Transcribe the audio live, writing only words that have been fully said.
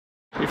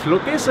If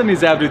location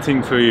is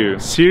everything for you,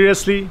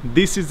 seriously,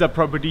 this is the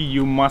property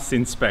you must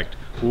inspect.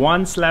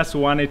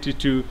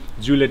 1/182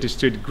 Juliette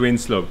Street,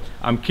 Greenslope.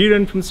 I'm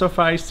Kiran from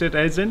Sofa Estate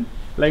Agent.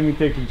 Let me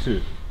take you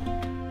through.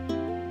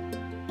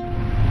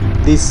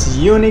 This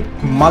unique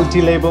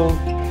multi-label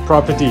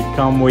property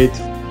comes with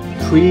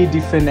 3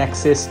 different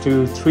access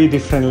to 3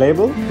 different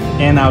labels,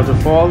 and out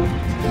of all,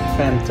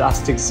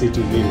 fantastic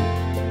city view.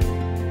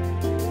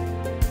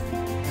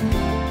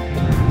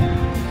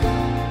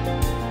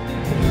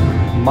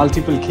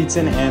 Multiple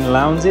kitchen and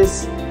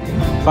lounges,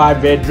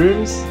 5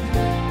 bedrooms.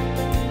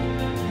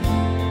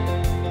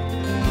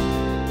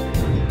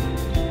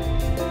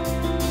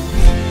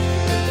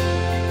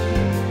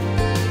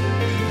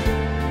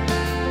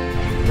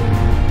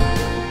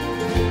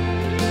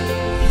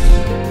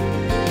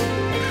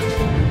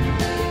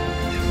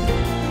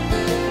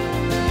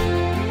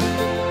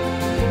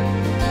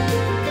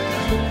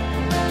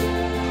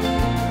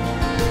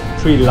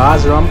 Three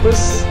large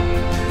rampas.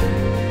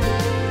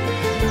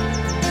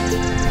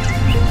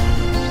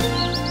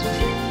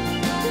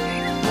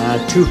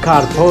 Two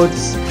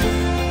carports.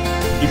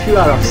 If you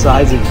are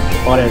upsizing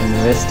or an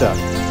investor,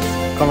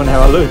 come and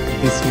have a look.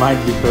 This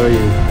might be for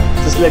you.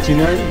 Just let you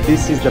know,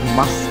 this is the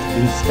must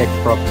inspect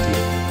property.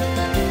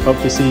 Hope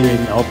to see you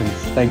in opens.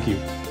 Thank you.